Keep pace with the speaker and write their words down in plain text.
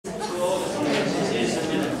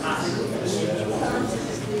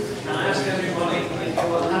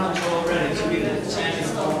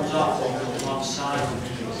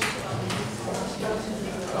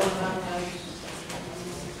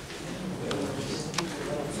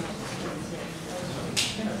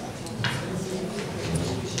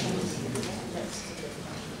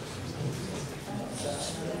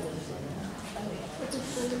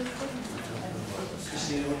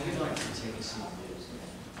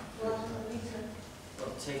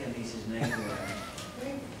take Anita's name away.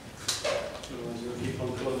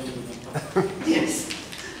 Yes,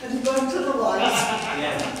 and going to the light.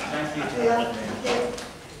 Yeah, thank you. Yeah.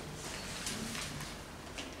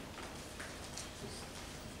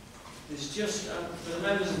 There's just, for the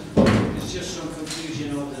members of the public, there's just some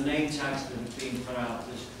confusion over the name tags that have been put out.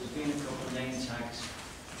 There's been a couple of name tags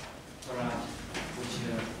put out which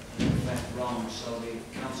are in effect wrong, so the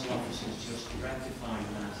council office is just rectifying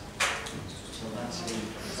that. So that's the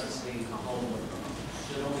whole.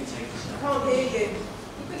 Should only take a second. Can't hear you.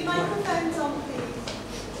 Put your microphones on, please.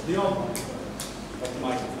 The on mic. Got the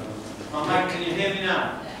microphone. My mic, can you hear me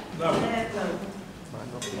now? No. No.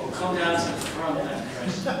 Well, come down to the front then,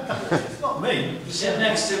 Chris. It's not me. Sit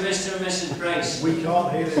next to Mr. and Mrs. Brace. We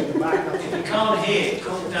can't hear it at the back. If you can't hear,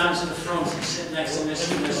 come down to the front and sit next to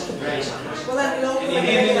Mr. and Mrs. Brace. Well, then we'll Can you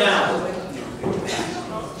hear me now?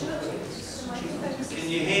 Can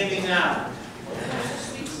you hear me now?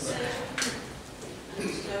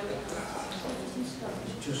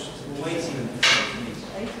 Just Waiting.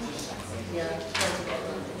 Yeah.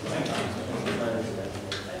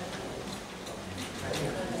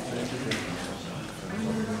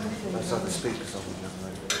 That's like the speakers on the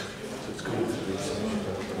other, so it's coming to these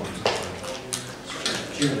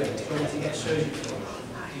Julie, going to get surgery for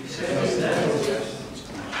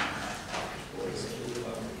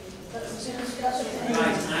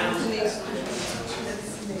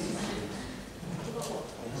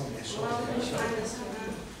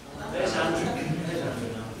There's Andrew. There's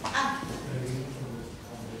Andrew now.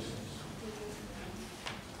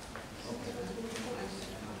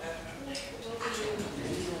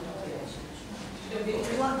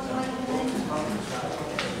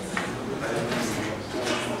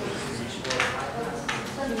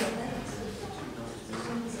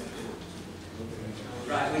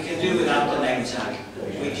 Right, we can do without the name tag.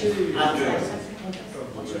 Andrew.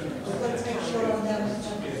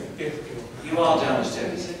 You are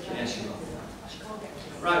downstairs. Yes, you are.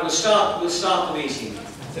 Right, we'll start the meeting.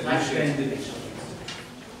 Thank you.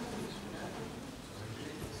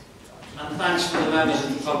 And thanks for the members of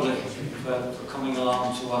the public for coming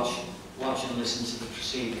along to watch and listen to the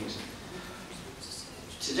proceedings.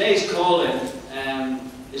 Today's call-in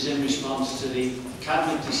is in response to the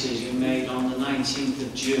Cabinet decision made on the 19th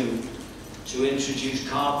of June to introduce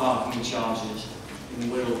car parking charges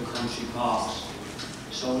in Wirral country parks.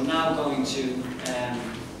 So we're now going to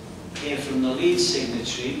hear from the lead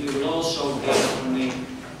signatory. We will also hear from the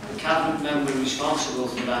Cabinet member responsible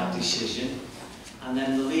for that decision. And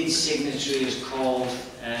then the lead signatory has called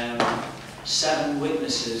 7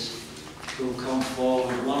 witnesses who will come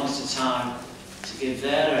forward one at a time to give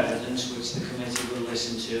their evidence, which the committee will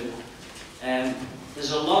listen to.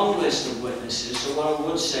 There's a long list of witnesses, so what I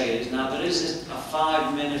would say is, now there is a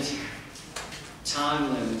 5-minute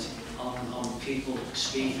time limit on people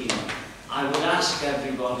speaking. I would ask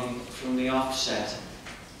everybody from the offset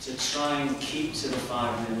to try and keep to the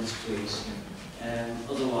 5 minutes, please.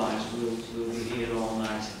 Otherwise, we'll be here all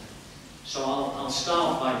night. So I'll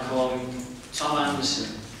start by calling Tom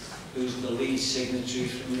Anderson, who's the lead signatory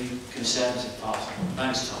from the Conservative Party.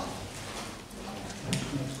 Thanks, Tom.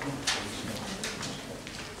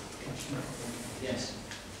 Yes.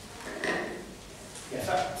 Yeah,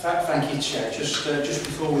 thank you, Chair. Just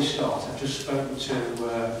before we start, I've just spoken to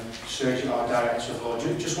Sergio, our Director of Law.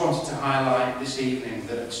 Just wanted to highlight this evening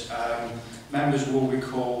that members will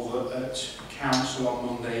recall that at Council on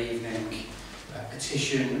Monday evening, a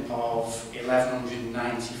petition of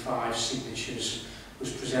 1,195 signatures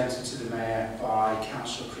was presented to the Mayor by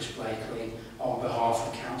Councillor Chris Blakely on behalf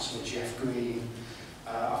of Councillor Jeff Green.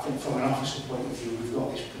 I think from an officer point of view, we've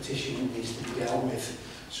got this petition that needs to be dealt with.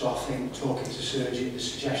 So I think, talking to Sergio, the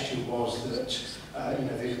suggestion was that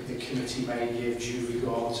the committee may give due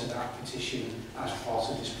regard to that petition as part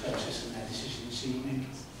of this process and their decision this evening.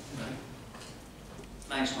 Okay.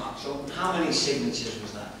 Thanks, Mark. So how many signatures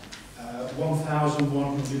was that?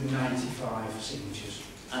 1,195 signatures.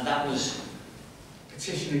 And that was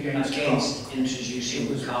petition against introducing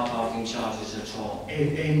car parking charges at all?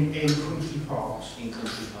 In country parks. In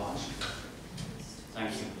country parks.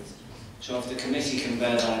 Thank you. So if the committee can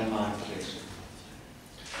bear that in mind, please.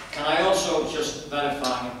 Can I also just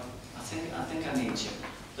verify, I think I need to,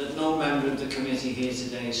 that no member of the committee here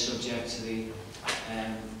today is subject to the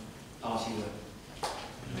party whip?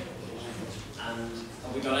 And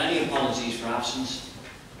have we got any apologies for absence?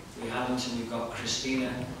 We haven't, and we've got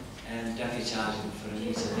Christina deputising for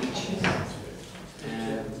Anita Leech.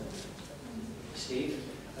 Steve?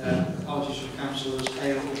 Apologies for councillors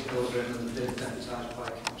Hale, Pilgrim and the deputised by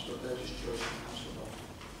Councillor Burgess-Joyce and Councillor Boult.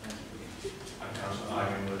 And Councillor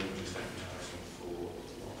Irene will just deputising for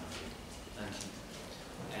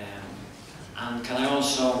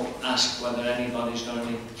ask whether anybody's got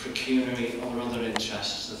any pecuniary or other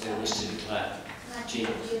interests that they wish to declare. Jean.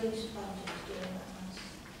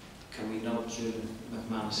 Can we note Julie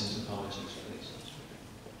McManus's apologies, please?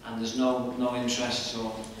 And there's no interest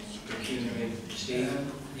or pecuniary,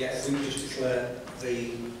 Steve? Yeah, we just declare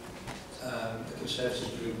the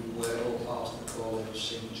Conservative group were all part of the call of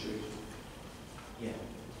signatories. Yeah,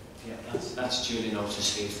 that's duly noted,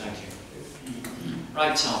 Steve, thank you.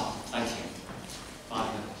 Right, Tom, thank you.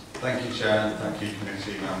 5 minutes. Thank you, Chair, and thank you,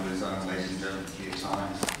 committee members and ladies and gentlemen, for your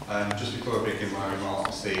time. Just before I begin my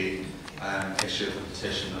remarks, the issue of the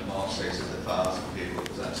petition that Mark stated 1,000 people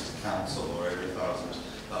presented to council, or over 1,000,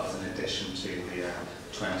 that was in addition to the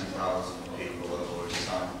 20,000 people that have already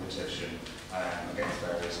signed the petition against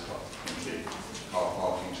various country car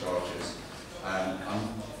parking charges.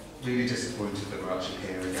 I'm really disappointed that we're actually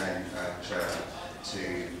here again, Chair,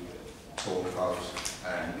 to talk about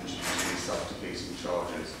introducing these self-defeating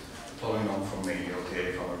charges. Following on from me, you'll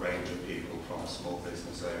hear from a range of people, from small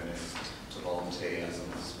business owners to volunteers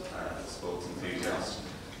and sports enthusiasts,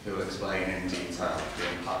 who will explain in detail the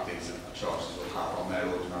impact these charges will have on their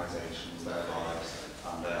organisations, their lives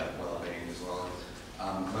and their well-being as well.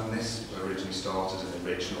 When this originally started, an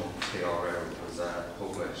original TRO was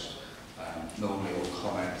published, normally all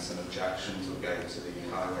comments and objections would go to the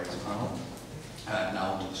highways panel.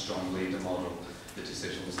 Now under the strong leader model, the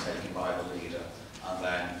decision was taken by the leader, and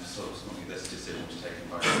then subsequently this decision was taken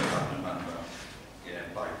by the cabinet member,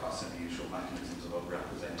 bypassing the usual mechanisms of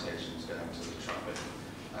representations going to the traffic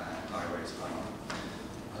highways panel.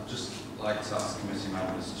 I'd just like to ask committee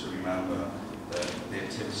members to remember that the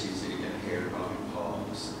activities that you're going to hear about in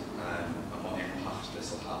parks and what impact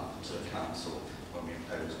this will have to the council when we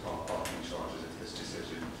impose car parking charges if this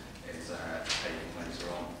decision is taken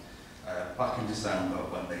later on. Back in December,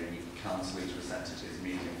 when the council leader presented his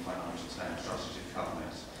medium financial term strategy to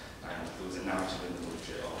cabinet, there was a narrative in the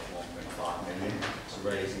budget of 1.5 million to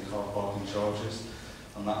raise in car parking charges,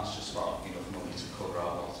 and that's just about enough money to cover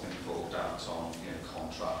out what's been forked out on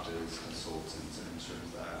contractors, consultants and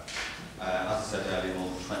interims there. As I said earlier, more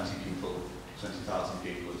than 20,000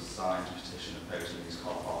 people have signed a petition opposing these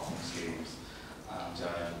car parking schemes, and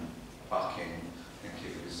back in, I think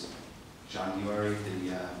it was January,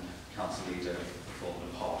 the council leader performed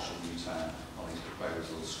a partial U-turn on these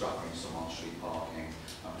proposals, scrapping some on-street parking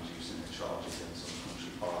and reducing the charges in some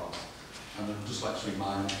country parks. And I'd just like to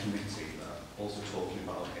remind the committee that also talking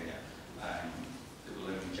about here, it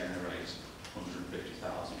will only generate £150,000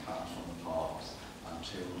 from the parks and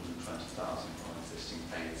 £220,000 from existing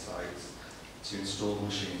paid sites. To install the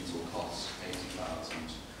machines will cost £80,000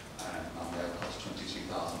 and they'll cost £22,000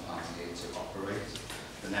 a year to operate.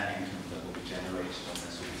 The net income that will be generated on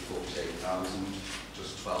this will be £48,000,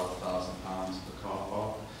 just £12,000 per car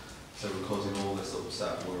park. So we're causing all this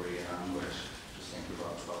upset, worry and anguish. Just think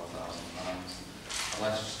about £12,000. I'd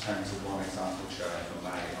like to just turn to one example, Chair, from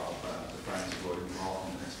May, of the Friends of Royal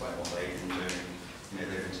Barton and explain what they've been doing.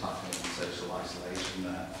 They've been tackling social isolation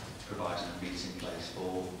there, providing a meeting place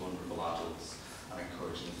for vulnerable adults and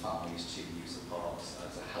encouraging the families to use the parks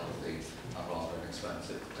as a healthy and rather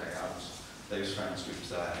inexpensive day out. Those friends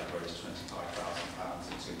groups there have raised £25,000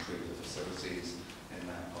 to improve the facilities in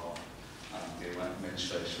their park, and the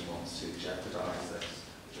administration wants to jeopardise this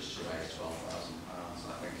just to raise £12,000.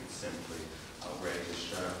 I think it's simply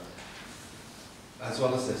outrageous. As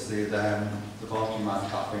well as this, the Barking Man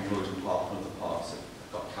Cafe in Woodland Park and other parks have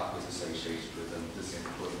got cafes associated with them. There's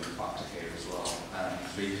an employment factor here as well.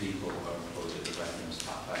 3 people are employed at the Residence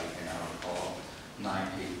Cafe in Arrow Park,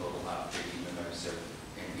 9 people at the Mimosa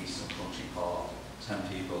in Eastern Country Park, 10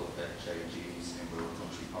 people at JG's in Wirral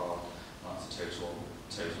Country Park. That's a total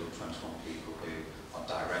of 21 people who are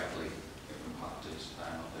directly impacted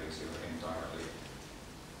and those who are indirectly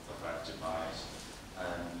affected by it.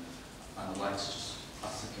 And I'd like to just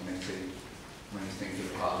ask the committee, when you think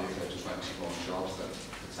of the value of those 21 jobs that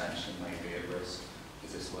potentially may be at risk,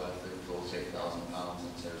 is this worth the £48,000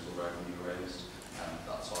 in total revenue raised?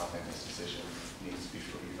 That's why I think this decision needs to be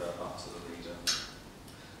fully fed back to the leader.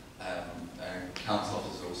 Council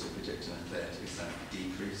officers are also predicting a 30%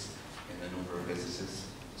 decrease in the number of visitors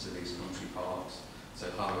to these country parks. So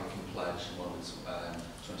Hackett can pledge, one of its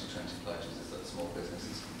 2020 pledges is that small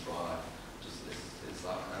businesses can thrive. Is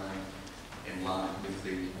that in line with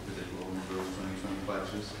the overall number of 2020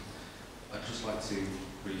 pledges? I'd just like to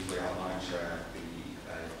briefly outline, Chair, the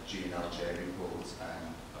Cllr Gerry report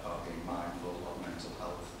about being mindful of mental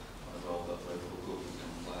health and the role that local government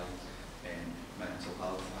can play in mental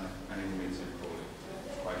health. And anyone reads the report,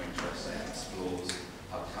 it's quite interesting. It explores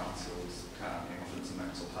how councils can influence the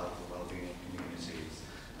mental health and wellbeing of communities,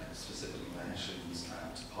 and it specifically mentions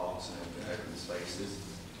parks and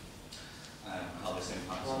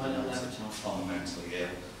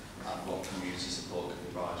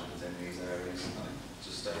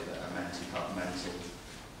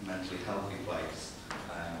environmentally healthy place.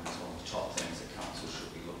 It's one of the top things that council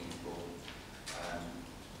should be looking for.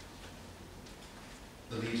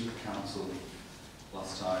 The leader of the council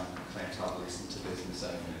last time claimed to have listened to business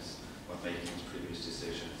owners when making his previous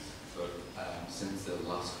decision, but since the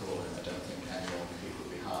last call, I don't think anyone of the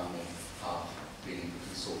people behind me have been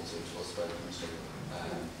consulted or spoken to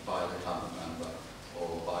by the cabinet member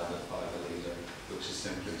or by the leader, which is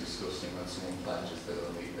simply disgusting when someone pledges that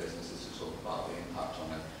they'll leave businesses to talk about the impact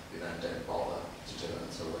on it. They then don't bother to do it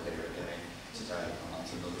until we're here again today, and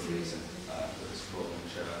that's another reason for this call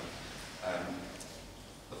and chair.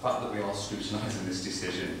 The fact that we are scrutinising this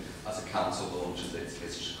decision as a council launches its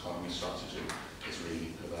business economy strategy is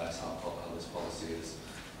really perverse how this policy is.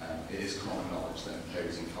 It is common knowledge that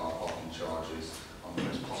imposing car parking charges on the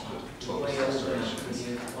most popular tourist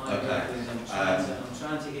destinations. Okay. I'm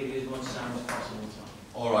trying to give you as much time as possible.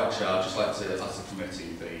 All right, Chair. I'd just like to ask the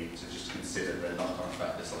committee to just consider the knock-on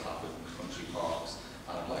effect this will have with country parks,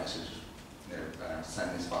 and I'd like to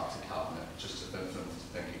send this back to Cabinet just for them to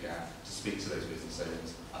think again, to speak to those business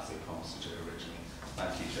owners as they promised to do originally.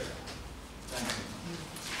 Thank you, Chair. Thank you.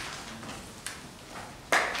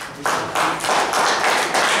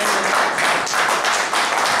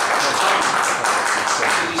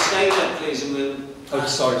 Can you stay there, please, and we'll... Oh,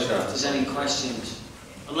 sorry, Chair. If there's any questions.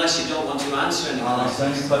 Unless you don't want to answer any questions.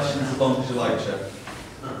 Any questions as long as you like, Chair.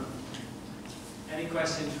 Any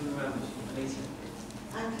questions from the members? Anita?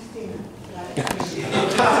 I'm Christina.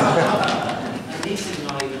 Anita's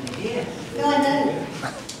not even here. No, I know.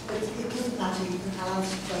 But it doesn't matter, you can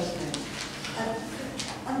answer first now.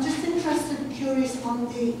 I'm just interested, curious on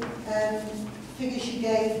the figures you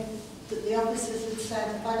gave that the officers had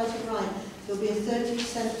said, if I got it right, there'll be a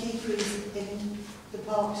 30% decrease in the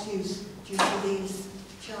park's use due to these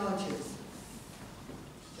charges.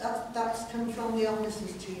 That's come from the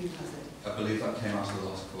officers to you, has it? I believe that came out of the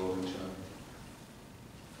last call, Chair.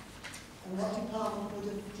 And what department would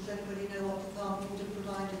have, does anybody know what department would have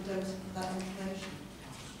provided that information?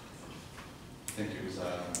 I think it was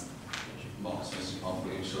Mark's Mr.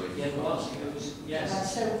 Conway, sure. Yeah, it was. It was, yes.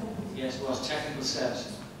 Yes, it was. Technical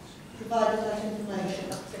services. Provided that information.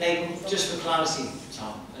 They, just for clarity,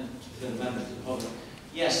 Tom, and for the members of the public,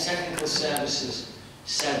 yes, technical services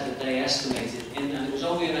said that they estimated, and it was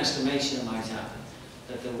only an estimation, I might add,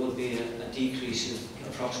 that there would be a decrease of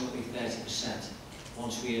approximately 30%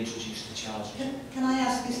 once we introduce the charge. Can I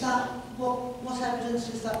ask, is that, what evidence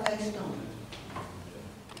is that based on?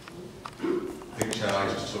 I think, Chair, I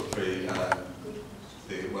just took the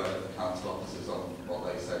word of the council officers on what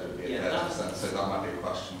they said would be a 30%, so that might be a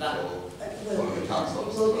question for one of the council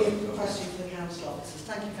officers. It will be a question for the council officers.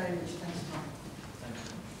 Thank you very much. Thanks, Tom.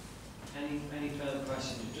 Thank you. Any further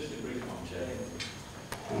questions? Just a brief one, Chair.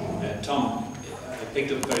 Tom, I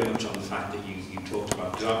picked up very much on the fact that you talked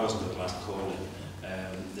about, because I wasn't at the last call,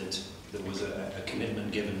 that there was a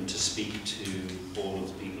commitment given to speak to all of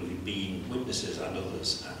the people who've been witnesses and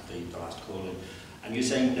others at the last call-in. And you're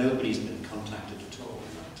saying nobody's been contacted at all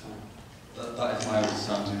in that time? That is my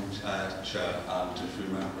understanding, Chair, and if you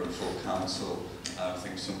remember at full council, I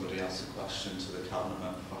think somebody asked a question to the Cabinet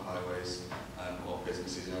Member for Highways, what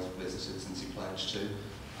businesses he has visited since he pledged to,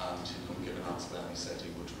 and he couldn't give an answer there, and he said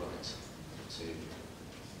he would write to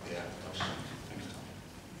the question. Thanks, Tom.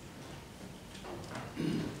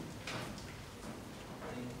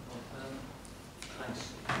 Thanks.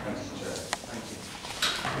 Thank you, Chair. Thank you.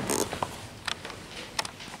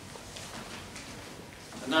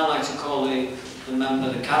 I'd now like to call the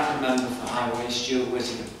Cabinet Member for Highways, Stuart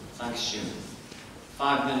Whittaker. Thanks, Stuart.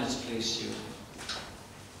 5 minutes, please, Stuart.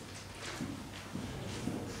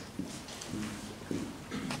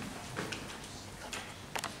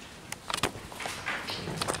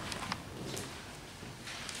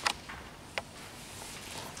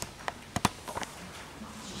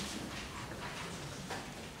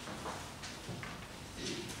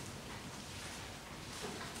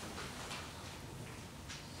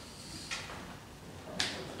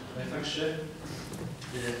 Thanks, Chair.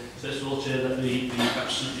 First of all, Chair, let me be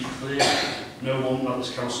absolutely clear. No one at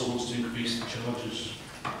this council wants to increase the charges.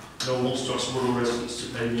 No one wants to ask rural residents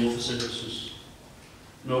to pay more for services.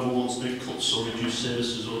 No one wants to make cuts or reduce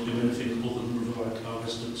services or do anything other than provide our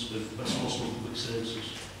residents with best possible public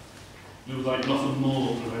services. We would like nothing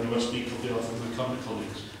more, and I know I speak on behalf of my cabinet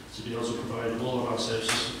colleagues, to be able to provide all of our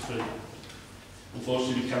services for free.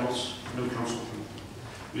 Unfortunately, we cannot, no council can.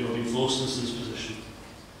 We are being forced into this position.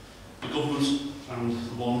 The government and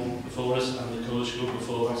the one before us and the coalition government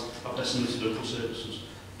before that have decimated local services.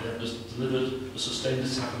 They have delivered a sustained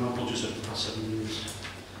attack on our budget over the past 7 years.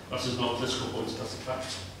 That is not a political point, that's a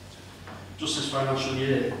fact. Just this financial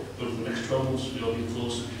year, over the next 12 months, we are being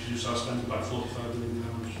forced to reduce our spending by £45 million.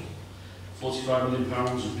 £45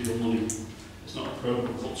 million is real money. It's not a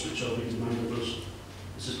programme of cuts which are being demanded of us.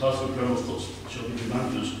 This is part of a programme of cuts which are being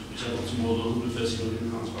demanded of us, which are up to more than £130 million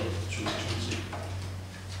by 2020.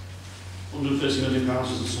 £130 million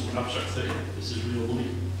isn't some abstract figure. This is real money,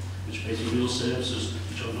 which pays for real services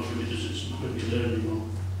which are not going to be there anymore.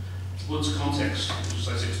 To put into context, just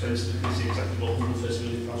like to explain to the committee exactly what £130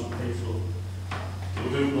 million will pay for. It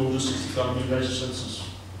will open 165 new leisure centres.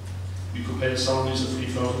 We could pay the salaries of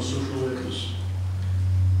 3,000 social workers.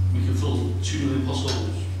 We could fill 2 million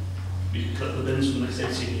potholes. We could collect the bins for the next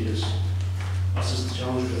 18 years. That is the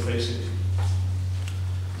challenge we are facing.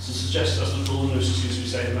 To suggest, as the full notice seems to be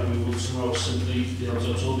saying, that we will somehow simply be able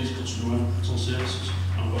to absorb these cuts from our on services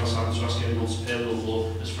and go outside to ask anyone to pay the law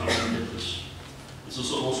is frankly ridiculous. It's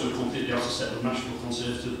also completely out of step with national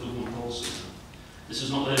conservative government policy. This is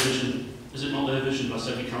not their vision. Is it not their vision that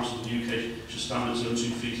every council in the UK should stand on its own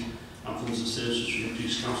 2 feet and funds and services to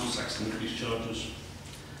increase council tax and increase charges?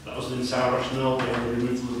 That was the entire rationale behind the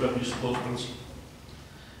removal of the revenue support grants.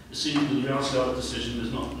 It seems that the reality of the decision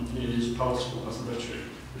is not nearly as palatable as the rhetoric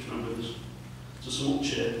which members. To sum up,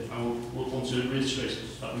 Chair, I would want to reiterate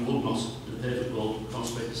that we would not, in the perfect world,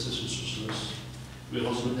 contemplate decisions such as this. We are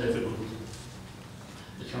not in the perfect world.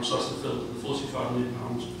 The Council has to fill the £45 million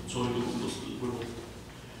Tory government plus the Wirral.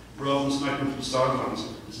 Rather than sniping from the sidelines,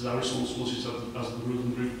 it is our responsibility as the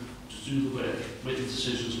ruling group to do the work, make the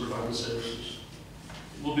decisions, provide the services.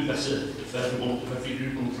 It would be better if every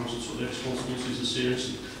group on the Council took their responsibilities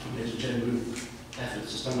seriously and made a genuine effort to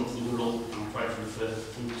stand up for the Wirral and fight for a fair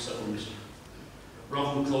funded settlement.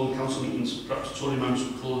 Rather than calling council meetings, perhaps Tory members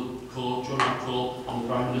would join our call on the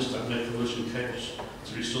Prime Minister and make coalition chaos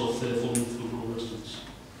to restore fair funding for rural residents.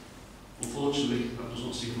 Unfortunately, that does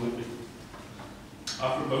not seem likely.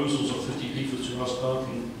 Our proposals of 50p for 2 hours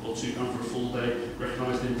parking or £2 for a full day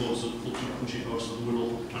recognise the importance of cultural country parks of the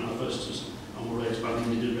Wirral and our visitors and will raise by the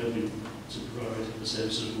needed revenue to provide the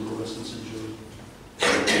services rural residents enjoy.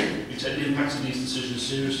 We take the impact of these decisions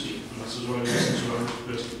seriously, and that is why we listen to our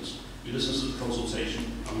residents. We listen to the consultation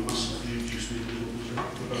and we massively reduce the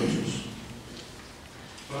proposals.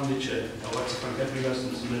 Finally, Chair, I would like to thank every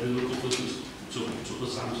resident and every local business who took the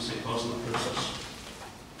time to take part in that process.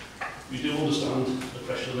 We do understand the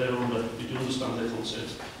pressure they are under, we do understand their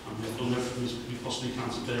concerns, and we have done everything we possibly can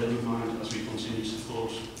to bear them in mind as we continue to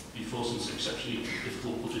be forced into exceptionally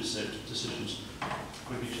difficult budget decisions.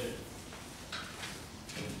 Thank you, Chair.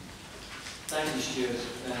 Thank you, Stuart.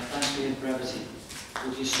 Thanks for your brevity.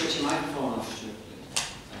 Would you switch your microphone off, Stuart, please?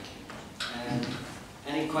 Thank you.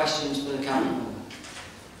 Any questions for the cabinet member?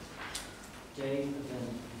 Dave,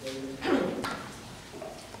 David.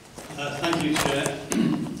 Thank you, Chair.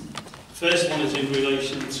 First one is in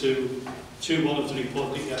relation to one of the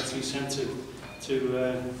reports that you actually sent to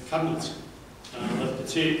Cabinet.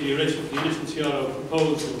 The initial TRO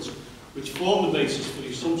proposals, which form the basis for the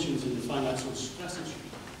assumptions in the financial strategy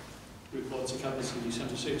report to Cabinet in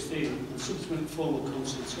December 16 and subsequent formal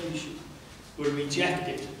consultation, were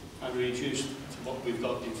rejected and reduced to what we've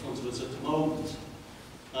got in front of us at the moment.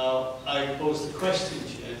 Now, I pose the question,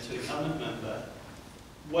 Chair, to the Cabinet member,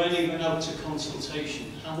 when he went out to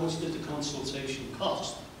consultation, how much did the consultation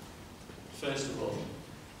cost, first of all?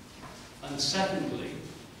 And secondly,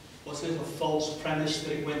 was it a false premise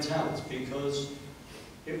that it went out? Because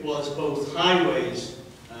it was both highways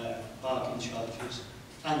parking charges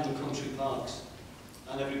and the country parks.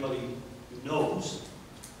 And everybody who knows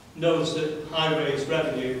that highways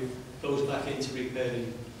revenue goes back into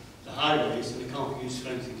repairing the highways and it can't be used for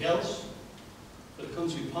anything else. But the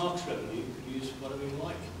country parks revenue can be used for whatever you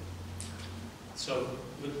like. So,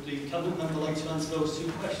 would the Cabinet member like to answer those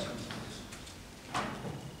 2 questions?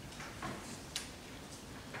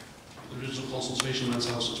 The original consultation went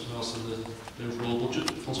out as part of the overall budget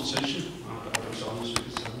consultation. I was on this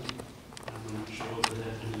week, and I'm sure over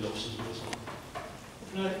there in the offices as well.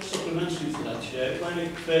 Can I supplementary to that, Chair? When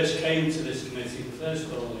it first came to this committee, the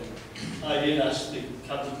first calling, I did ask the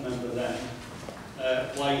Cabinet member then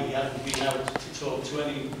why he hadn't been out to talk to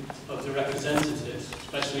any of the representatives,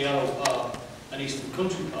 especially Harrow Park and Eastern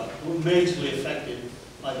Country Park, who were majorly affected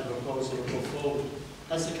by the proposal put forward.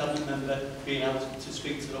 Has the Cabinet member been out to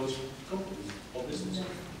speak to those companies or businesses? No.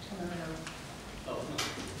 Oh, no.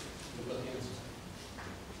 We've got the answer.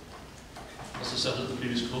 As I said at the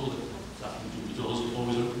previous call, the doors are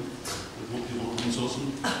always open. We want people to consult them,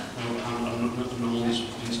 and no one's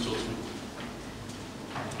been to talk to me.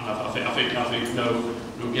 I think no,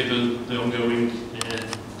 given the ongoing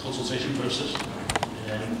consultation process, I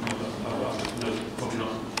think no, probably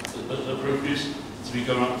not appropriate to be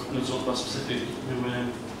going out and talk about specific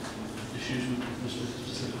issues with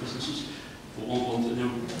specific businesses. But one,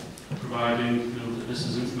 providing that this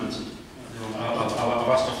is implemented. I've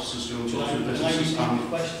asked officers to go and talk to the businesses.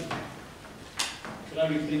 Could I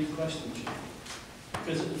repeat the question?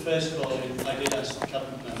 Because at the first call, I did ask the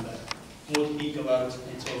cabinet member, would he go out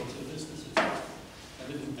and talk to the businesses? I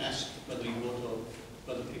didn't ask whether he would or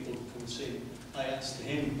whether people would come see him. I asked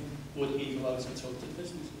him, would he go out and talk to the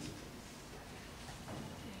businesses?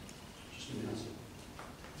 Just an answer.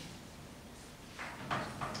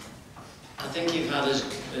 I think you've had as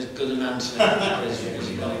good an answer as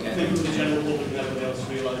you're going to get. I think the general public and everybody else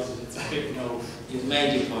realises it's a big no. You've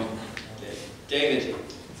made your point. David.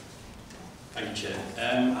 Thank you, Chair.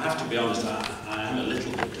 I have to be honest, I am a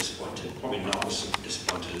little bit disappointed, probably not as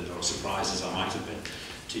disappointed or surprised as I might have been,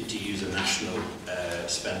 to use a national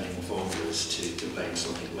spending formulas to blame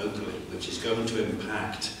something locally, which is going to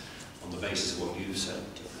impact, on the basis of what you've said,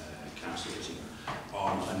 Councillor,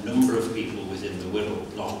 on a number of people within the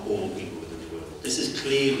Wirral, not all people within the Wirral. This is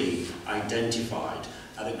clearly identified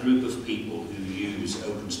at a group of people who use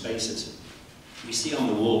open spaces. You see on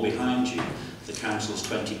the wall behind you the Council's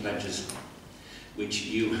 20 pledges, which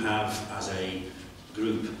you have as a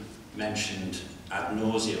group mentioned ad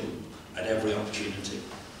nauseum at every opportunity.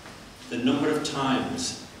 The number of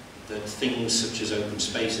times that things such as open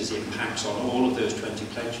spaces impacts on all of those 20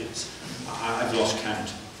 pledges, I've lost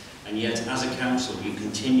count. And yet, as a council, you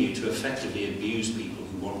continue to effectively abuse people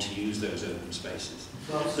who want to use those open spaces.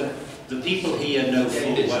 The people here know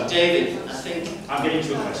full well. David, I think I'm getting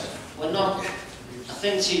to a question. We're not. I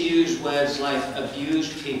think to use words like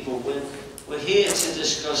abuse people. We're here to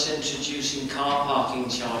discuss introducing car parking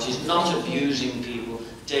charges, not abusing people.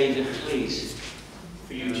 David, please.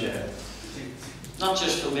 For you, Chair. Not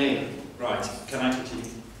just for me. Right. Can I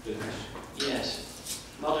continue? Yes.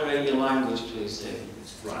 Moderate your language, please, David.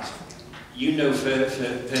 Right. You know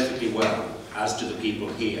perfectly well, as do the people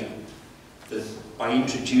here, that by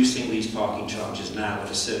introducing these parking charges now at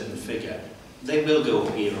a certain figure, they will go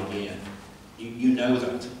up year on year. You know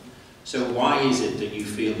that. So why is it that you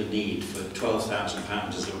feel the need for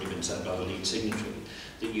 £12,000, has already been said by the lead signatory,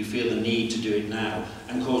 that you feel the need to do it now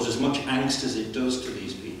and cause as much angst as it does to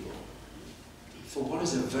these people for what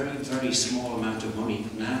is a very, very small amount of money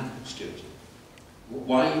now, Stuart?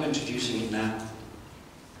 Why are you introducing it now?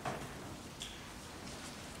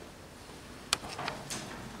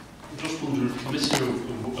 I'm just wondering if the committee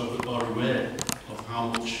are aware of how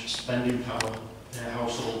much spending power their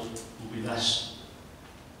household will be less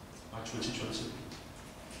by 2020.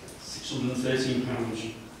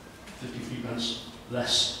 £613, 53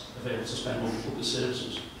 less available to spend on public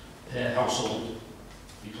services per household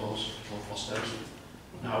because of austerity.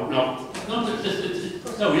 No,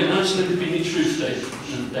 you're not saying there'd be any truth there,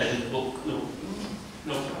 but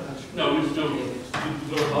we've got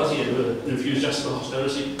a party here who are enthusiastic about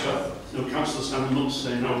austerity. Councillors standing up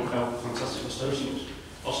saying how fantastic austerity was.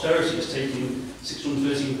 Austerity is taking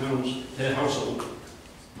 £613 per household,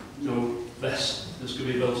 less that's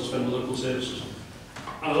going to be able to spend on local services.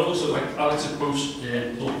 And I'd also like to quote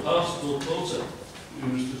Lord Porter,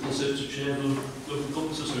 who's the Conservative Chair of the Local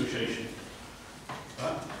Government Association.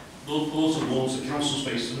 Lord Porter warns the council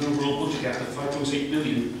faced an overall budget gap of £5.8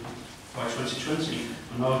 billion by 2020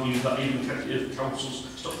 and argued that even if councils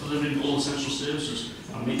stop delivering all essential services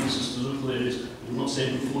and maintenance to local areas, will not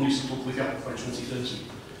save them money to plug the gap by 2030.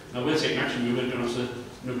 Now we're taking action, we're going to have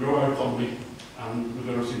to grow our economy and we're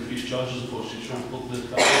going to have to increase charges, unfortunately, to try and plug that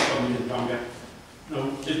 £5 million gap. Now,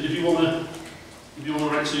 if you want to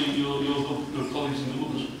write to your colleagues in the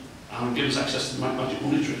Woodlands and give us access to the magic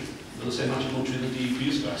money tree, the same magic money tree that DEP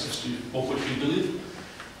has got access to 1.3 billion.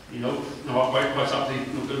 Quite happily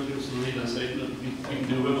go to the lead and say that we can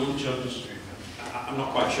do away with all the charges. I'm not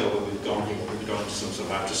quite sure where we've gone here. We've gone into some sort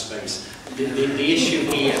of outer space. The issue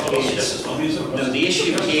here is the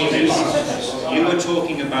issue here is you were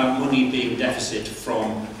talking about money being deficit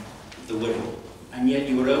from the Wirral, and yet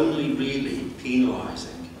you were only really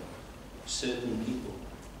penalising certain people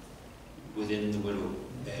within the Wirral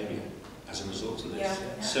area as a result of this.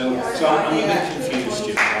 Yeah. So I'm a bit confused,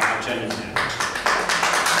 Stuart. I genuinely am.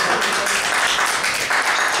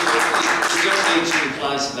 You don't need to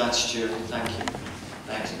reply to that, Stuart. Thank you.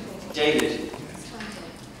 Thanks. David.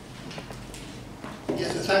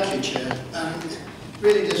 Yes, thank you, Chair.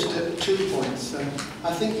 Really just 2 points.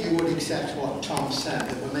 I think you would accept what Tom said,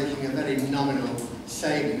 that we're making a very nominal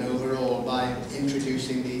saving overall by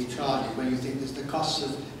introducing these charges, when you think there's the costs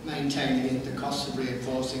of maintaining it, the costs of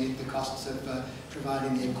reinforcing it, the costs of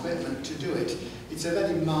providing the equipment to do it. It's a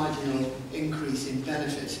very marginal increase in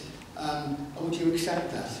benefit. Would you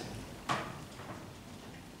accept that?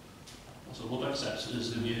 So what I accept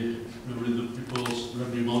is the proposed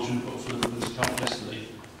revenue margin put for this account yesterday,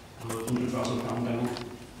 £100,000 down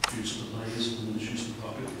due to the delays and the issues with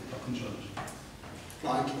parking charges.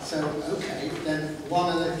 Right, so, okay, then one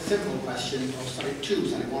other simple question, or sorry,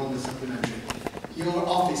 one other supplementary. Your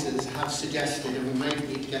officers have suggested, and we may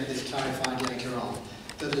need to get this clarified later on,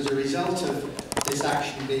 that as a result of this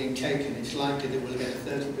action being taken, it's likely that we'll get a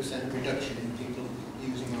 30% reduction in people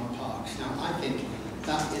using our parks. Now, I think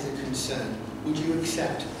that is a concern. Would you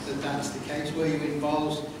accept that that's the case? Were you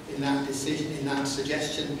involved in that decision, in that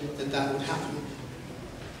suggestion that that would happen?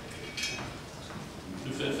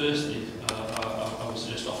 Firstly, I would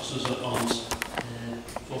suggest officers aren't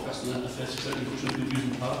forecasting a 30% reduction in people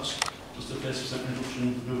using parks, just a 30% reduction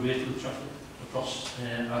in vehicle traffic across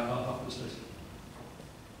our parking space.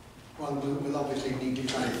 Well, we'll obviously need to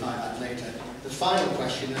clarify that later. The final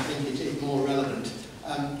question, I think, is more relevant.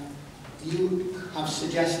 You have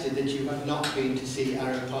suggested that you have not been to see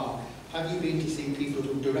Arrow Park. Have you been to see people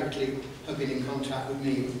who directly have been in contact with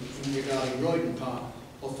me regarding Royden Park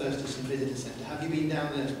or Thurston Visitor Centre? Have you been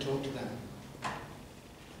down there to talk to them?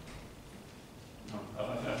 No,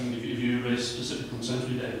 I think if you raise specific concerns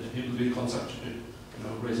with David, people will be in contact with you.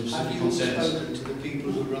 Raising specific concerns. Have you spoken to the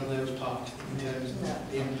people who run those parks in terms of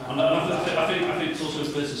the impact? And I think it's also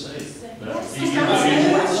fair to say that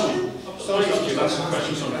sorry, just answer the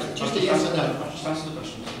question. Sorry, just a yes or no. Just answer the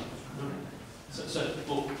question.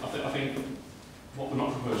 But I think what we're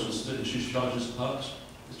not proposing is to introduce charges to parks.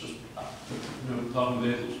 It's just parking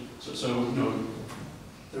vehicles. So.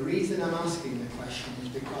 The reason I'm asking the question is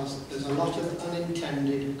because there's a lot of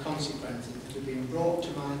unintended consequences that have been brought to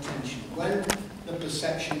my attention. When the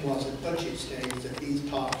perception was at budget stage that these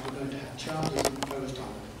parks were going to have charges imposed on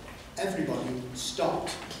them, everybody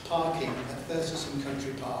stopped parking at Thurston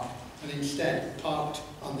Country Park and instead parked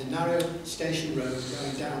on the narrow station road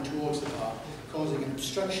going down towards the park, causing an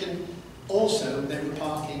obstruction. Also, they were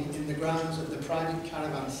parking in the grounds of the private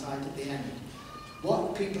caravan site at the end.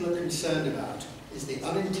 What people are concerned about is the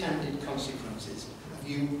unintended consequences of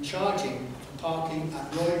you charging for parking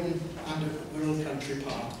at Royden and at Wirral Country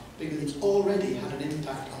Park, because it's already had an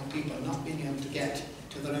impact on people not being able to get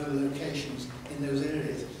to their own locations in those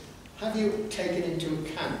areas. Have you taken into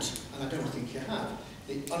account, and I don't think you have,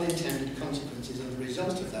 the unintended consequences as a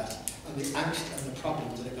result of that, and the angst and the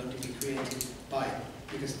problems that are going to be created by it?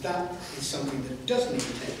 Because that is something that does need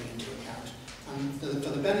to be taken into account. And for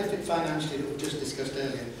the benefit financially that we just discussed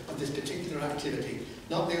earlier of this particular activity,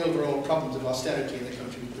 not the overall problems of austerity in the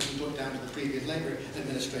country, which we put down to the previous Labour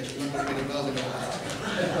administration, not very involved in all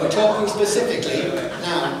that. We're talking specifically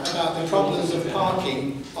now about the problems of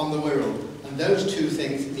parking on the Wirral, and those two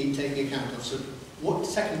things need taking account of. So what the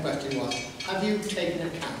second question was, have you taken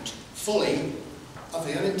account fully of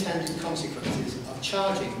the unintended consequences of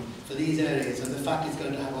charging for these areas and the fact it's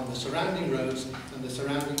going to have on the surrounding roads and the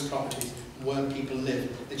surrounding properties where people live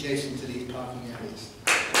adjacent to these parking areas?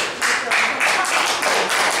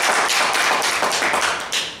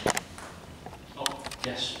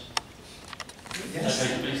 Yes.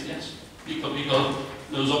 Yes. Yes. Because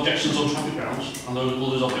those objections on traffic grounds, and all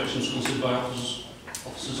those objections considered by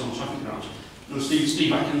officers on traffic grounds.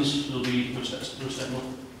 Steve Atkins will be stepping up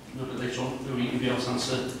a little bit later on, who will be able to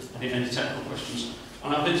answer any technical questions.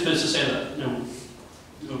 And I think it's fair to say that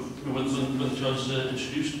when the charges are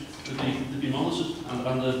introduced, they'll be monitored,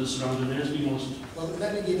 and the surrounding areas will be monitored. Well,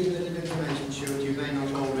 let me give you a little bit of information, Stuart, you may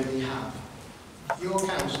not already have. Your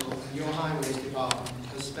council and your highways department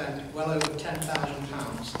has spent well over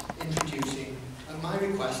 £10,000 introducing, at my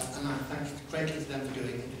request, and I thank greatly to them for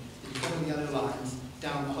doing it, the double yellow lines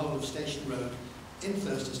down the whole of Station Road in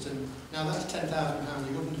Thurston. Now that's £10,000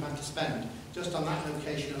 you wouldn't have had to spend just on that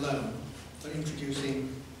location alone for introducing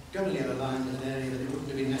double yellow lines in an area that it wouldn't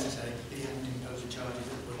have been necessary if you hadn't imposed the charges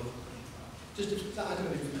that were. Just that item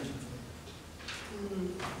of information.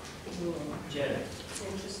 Jerry.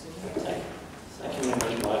 Interesting. Thank you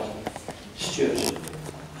very much, Mike. Stuart,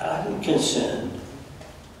 I'm concerned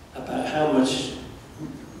about how much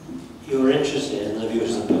you're interested in the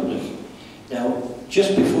views of the public. Now,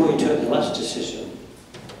 just before you took the last decision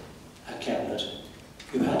at Cabinet,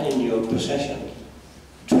 you had in your possession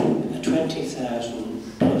a 20,000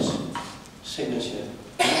 plus signature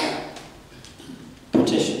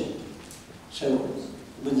petition. So,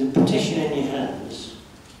 with the petition in your hands,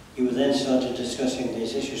 you were then started discussing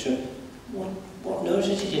these issues. So, what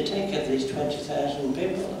notice did you take of these 20,000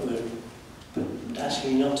 people who were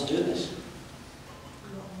asking you not to do this?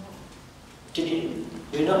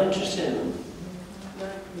 Were you not interested in them?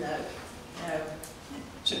 No.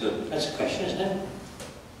 That's a question, isn't it?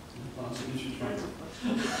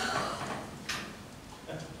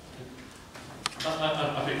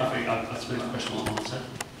 I think that's been that question on the set.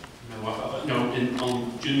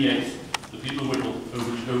 On June the 8th, the people of Wirral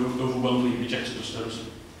overwhelmingly rejected austerity.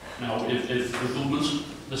 Now, if the government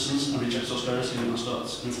listens and rejects austerity and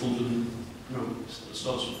starts funding,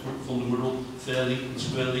 starts funding Wirral fairly and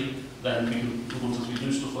squarely, then we can move on to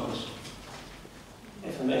do stuff like this.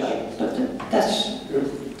 If I may, that's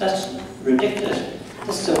ridiculous.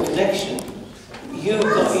 That's no connection.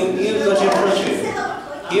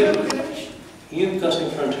 You've got in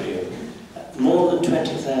front of you more than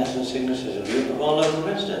 20,000 signatures of all local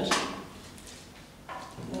residents.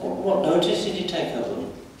 What notice did you take of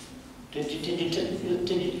them?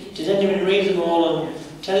 Did anybody read them all and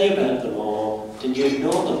tell you about them, or did you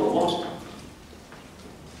ignore them, or what?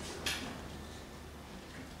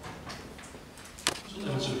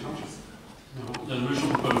 The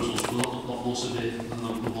original proposals were a lot more severe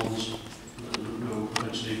than the ones that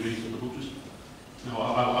eventually agreed in the budget. I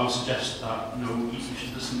would suggest that we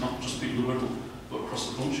should listen not just to people of Wirral, but across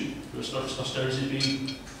the country, where austerity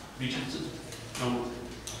being rejected.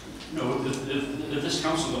 If this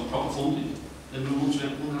council got proper funding, then we won't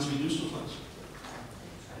have to do stuff like this.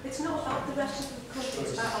 It's not about the rest of the country,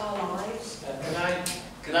 it's about our lives.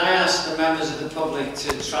 Can I ask the members of the public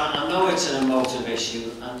to try, I know it's an emotive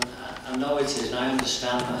issue, and I know it is, and I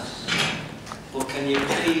understand that, but can you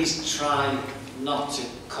please try not to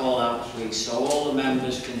call out, please, so all the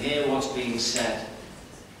members can hear what's being said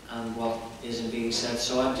and what isn't being said.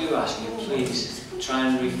 So I do ask you, please try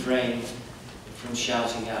and refrain from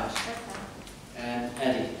shouting out.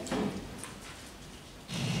 Eddie.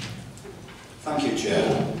 Thank you,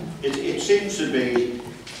 Chair. It seems to be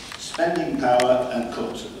spending power and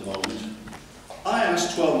cuts at the moment. I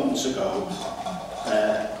asked 12 months ago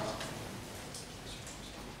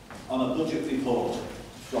on a budget report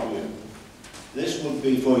from you. This would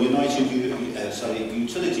be for utility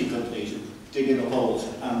companies digging a holes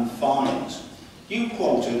and fines. You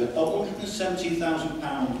quoted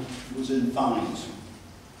 £170,000 was in fines.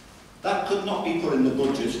 That could not be put in the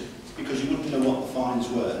budget because you wouldn't know what the fines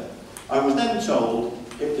were. I was then told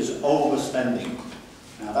it was overspending.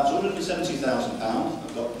 Now that's £170,000.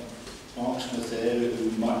 I've got Mark Smith here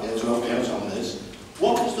who might be able to help me out on this.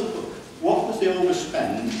 What was the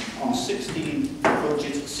overspend on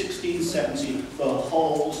budget 1670 for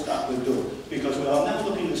holes that were done? Because we are now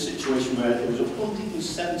looking at a situation where there was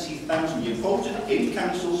 170,000. You quoted in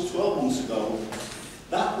councils 12 months ago.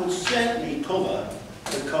 That would certainly cover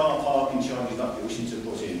the car parking charges that you're wishing to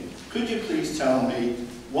put in. Could you please tell me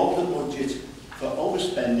what the budget for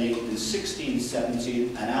overspending in 1670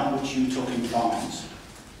 and how much you took in fines?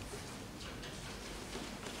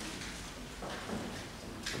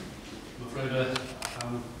 I'm afraid I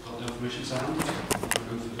haven't got the information to hand.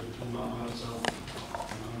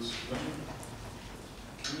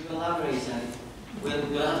 Can you elaborate then?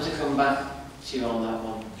 We'll have to come back to you on that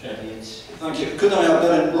one. Sure. Thank you. Could I have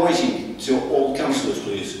that in writing to all councillors,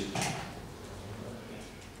 please?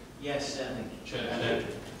 Yes, certainly.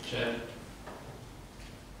 Chair.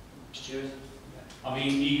 Stuart? I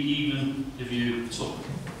mean, even if you took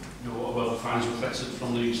whatever the fines were collected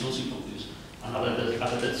from the utility companies and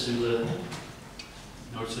added it to the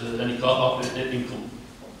to any car park income,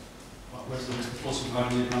 where's the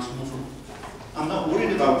 £45 million coming from? I'm not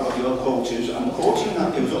worried about what your quote is. I'm quoting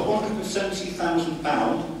that there was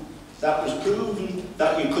 £170,000 that was proven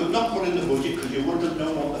that you could not put in the budget because you wouldn't have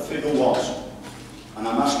known what the figure was. And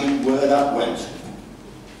I'm asking where that went.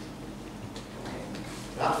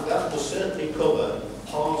 That will certainly cover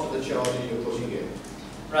part of the charges you're putting in.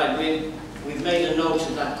 Right, we've made a note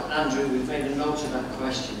of that, Andrew, we've made a note of that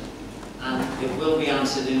question, and it will be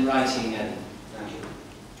answered in writing, Eddie. Thank you.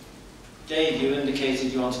 Dave, you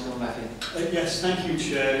indicated you want to come back in. Yes, thank you,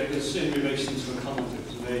 Chair. It was in relation to a comment that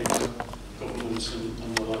was made about governments and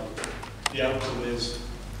the like. The outcome is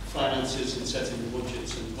finances and setting the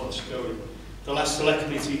budgets and what's going. The last select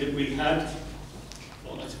committee that we had,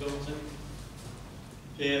 let's go to.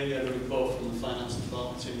 Here we had a report from the Finance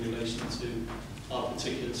Department in relation to our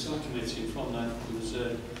particular select committee, and from that there was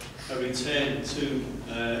a return to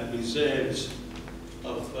reserves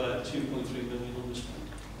of 2.3 million underspent.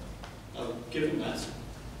 Given that,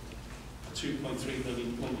 2.3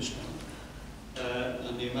 million underspent,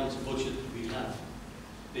 and the amount of budget that we have,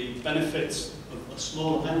 the benefits of a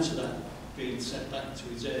small amount of that being set back to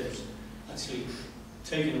reserves, actually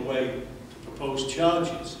taking away the proposed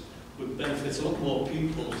charges, would benefit a lot more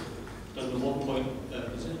people than the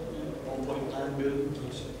 1.9 million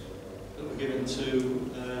that were given to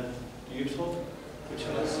the youth hub, which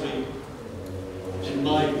will actually, in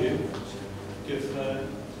my view, give a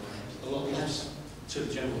lot less to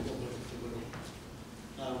the general public.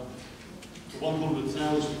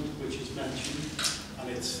 100,000, which is mentioned, and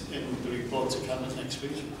it's in the report to Cabinet next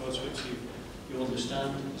week, of course, which you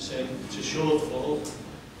understand, saying it's a shortfall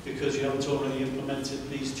because you haven't already implemented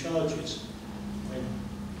these charges. I mean,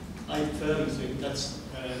 I fairly think that's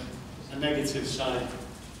a negative side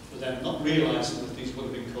for them, not realising that these would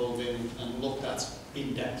have been called in and looked at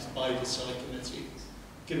in depth by the select committee,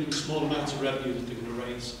 given the small amount of revenue that they're going to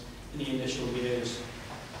raise in the initial years.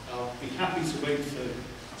 I'll be happy to wait for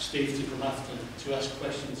Steve to come after to ask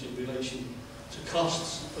questions in relation to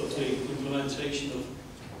costs of the implementation of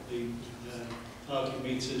the parking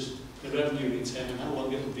meters, the revenue return, and how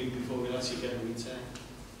long it will be before we'll actually get a return.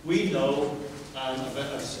 We know, and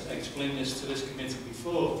I've explained this to this committee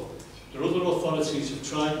before, there are other authorities who've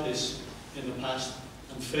tried this in the past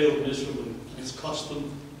and failed miserably, and it's cost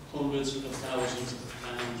them hundreds of thousands of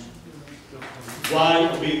pounds. Why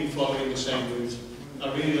are we following the same route?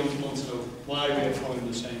 I really don't want to know why we are following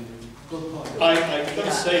the same route. I've got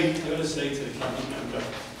to say to the Cabinet member,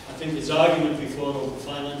 I think his argument before over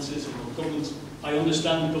finances and what government, I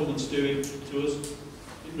understand the government's doing to us.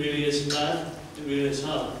 It really is bad, it really is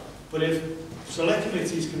hard. But if select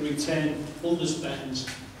committees can retain underspends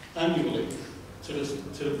annually to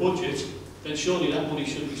the budget, then surely that money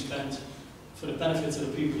should be spent for the benefit of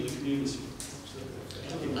the people of the community.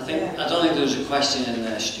 I don't think there was a question in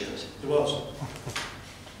there, Stuart. There was.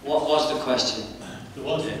 What was the question? There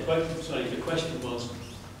was a question. Sorry, the question was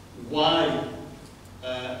why,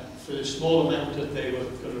 for the small amount that they were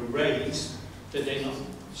going to raise, did they not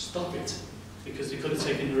stop it? Because they could have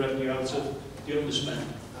taken the revenue out of the underspend.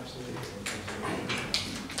 Absolutely.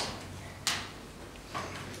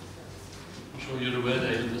 I'm sure you're aware,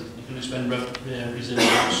 David, that you can spend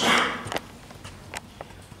reserves.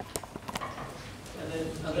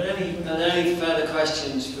 Are there any further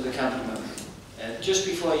questions for the Cabinet member? Just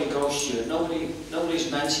before you go, Stuart,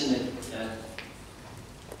 nobody's mentioned it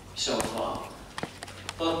so far,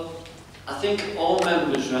 but I think all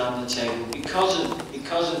members around the table,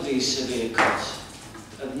 because of these severe cuts,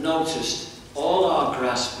 have noticed all our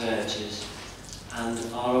grass verges and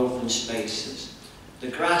our open spaces. The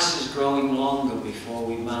grass is growing longer before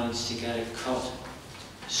we manage to get it cut.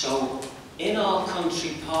 So in our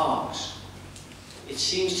country parks, it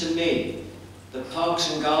seems to me that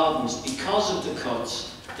Parks and Gardens, because of the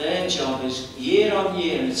cuts, their job is year on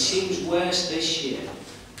year, and it seems worse this year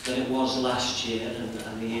than it was last year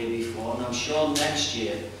and the year before, and I'm sure next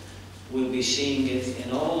year we'll be seeing it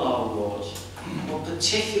in all our wards, but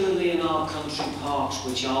particularly in our country parks,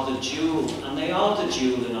 which are the jewel, and they are the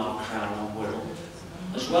jewel in our crown on Wirral,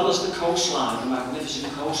 as well as the coastline, the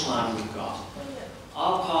magnificent coastline we've got.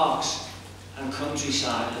 Our parks and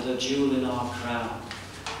countryside are the jewel in our crown.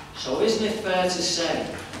 So isn't it fair to say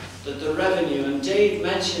that the revenue, and Dave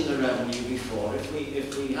mentioned the revenue before, if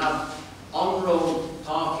we have on-road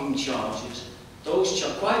parking charges, those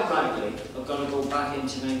quite rightly are going to go back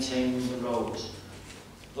into maintaining the roads.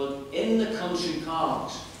 But in the country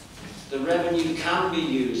parks, the revenue can be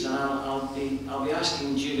used, and I'll be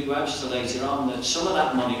asking Julie Webster later on that some of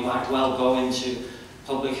that money might well go into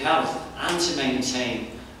public health and to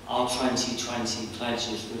maintain our 2020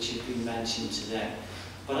 pledges, which have been mentioned today.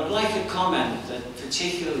 But I'd like to comment that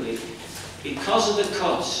particularly because of the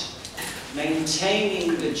cuts,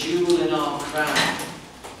 maintaining the jewel in our crown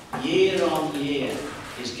year on year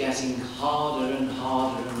is getting harder and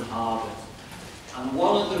harder and harder. And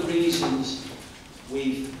one of the reasons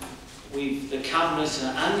the Cabinet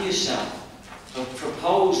and yourself have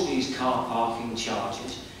proposed these car parking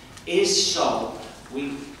charges is so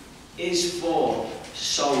that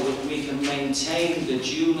we can maintain the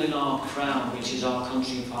jewel in our crown, which is our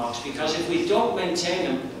country parks. Because if we don't maintain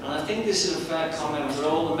them, and I think this is a fair comment for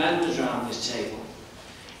all the members around this table,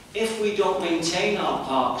 if we don't maintain our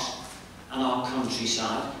parks and our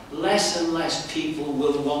countryside, less and less people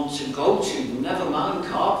will want to go to them, never mind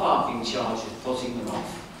car parking charges, putting them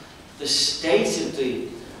off. The state of the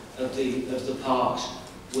parks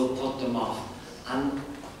will put them off. And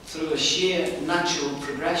through a sheer natural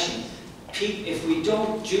progression, if we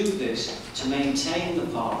don't do this to maintain the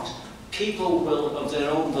parks, people will, of their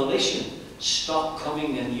own volition, stop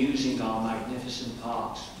coming and using our magnificent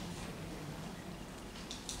parks.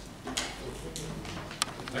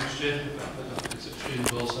 Thanks, Chair. It's extremely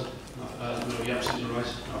well said. You're absolutely right.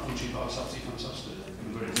 Our country parks are absolutely fantastic.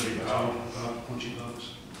 I'm very, very proud of our country parks.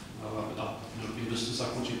 I've been visiting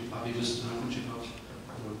our country parks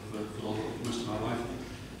for most of my life.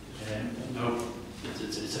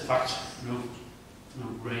 It's a fact.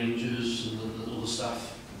 Rangers and the other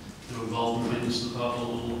staff who are involved in maintenance of the park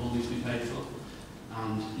will need to be paid for,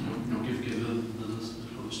 and given the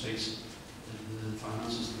current state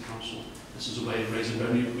finances of the council. This is a way of raising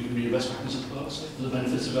revenue we can reinvest back into the parks for the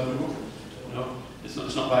benefit of everyone. You know,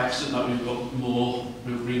 it's not by accident that we've got more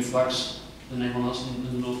green flags than anyone else in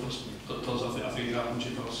the North West, because I think our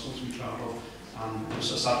country got still to be proud of. And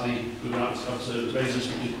so sadly, we're going to have to raise this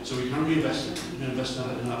money so we can reinvest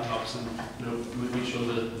in our parks and, you know, make sure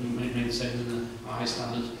that we maintain a high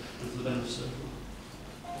standard for the benefit of everyone.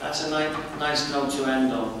 That's a nice note to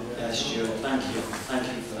end on, Stuart. Thank you. Thank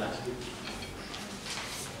you for that.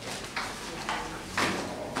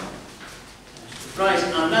 Right,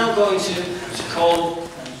 I'm now going to call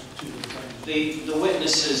the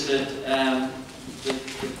witnesses that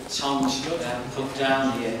Tom's put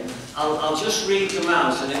down here. I'll just read them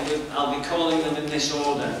out, and I'll be calling them in this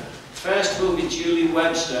order. First will be Julie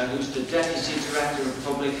Webster, who's the Deputy Director of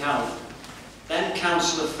Public Health. Then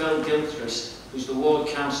Councillor Phil Gilchrist, who's the Ward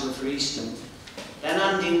Councillor for Easton. Then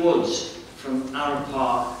Andy Woods from Arrow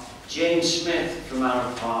Park. James Smith from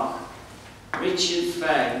Arrow Park. Richard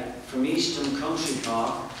Fay from Easton Country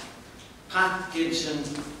Park. Pat Gibson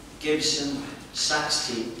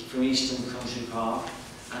Saxty from Easton Country Park.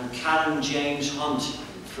 And Karen James Hunt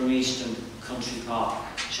from Easton Country Park.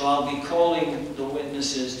 So I'll be calling the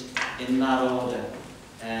witnesses in that order.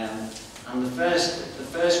 And the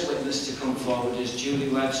first witness to come forward is Julie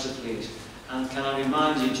Webster, please. And can I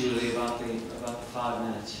remind you, Julie, about the 5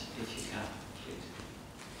 minutes, if you can,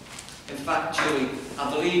 please. In fact, Julie, I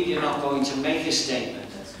believe you're not going to make a statement.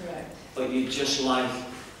 That's correct. But you'd just like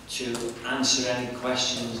to answer any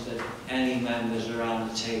questions that any members around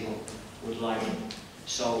the table would like.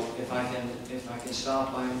 So if I can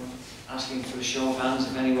start by asking for a show of hands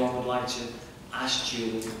if anyone would like to ask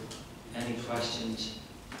Julie any questions.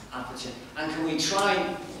 And can we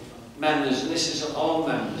try, members, and this is all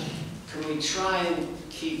members, can we try and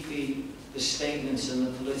keep the statements and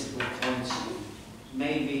the political points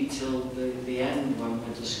maybe till the end when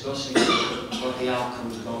we're discussing what the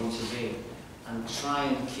outcome is going to be, and try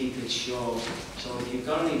and keep it short. So if you've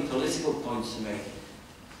got any political points to make,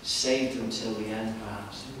 save them till the end,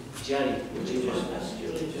 perhaps. Gerry, would you just ask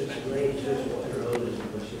Julie to explain to us what her role is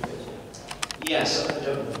in Russia? Yes.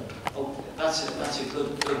 Oh, that's a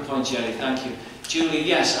good point, Gerry. Thank you, Julie.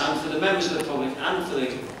 Yes, and for the members of the public and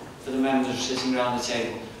for the members sitting around the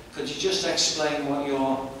table, could you just explain what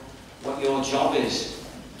your job is,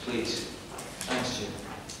 please? Thanks, Julie.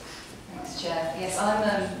 Thanks, Chair. Yes, I'm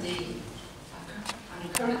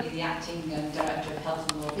currently the Acting Director of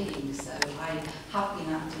Health and Wellbeing, so I have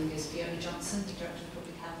been acting as Fiona Johnson, Director of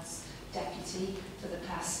Public Health's Deputy, for the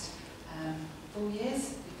past 4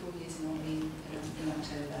 years. 4 years in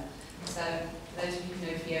October. So, for those of you who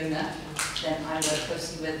know Fiona, then I work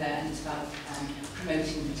closely with her, and it's about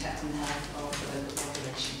promoting and protecting the health of the local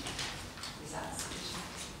population. Is that sufficient?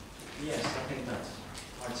 Yes, I think that's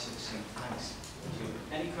quite succinct. Thanks.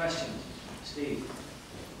 Any questions? Steve?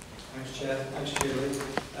 Thanks, Chair. Thanks, Julie.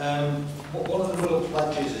 One of the real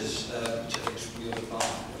pledges is, which I think is from your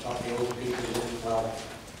department, which I feel old people as well.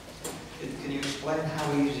 Can you explain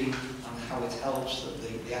how easy and how it helps that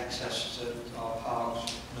the access to our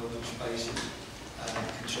parks and open spaces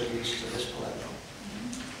contributes to this pledge?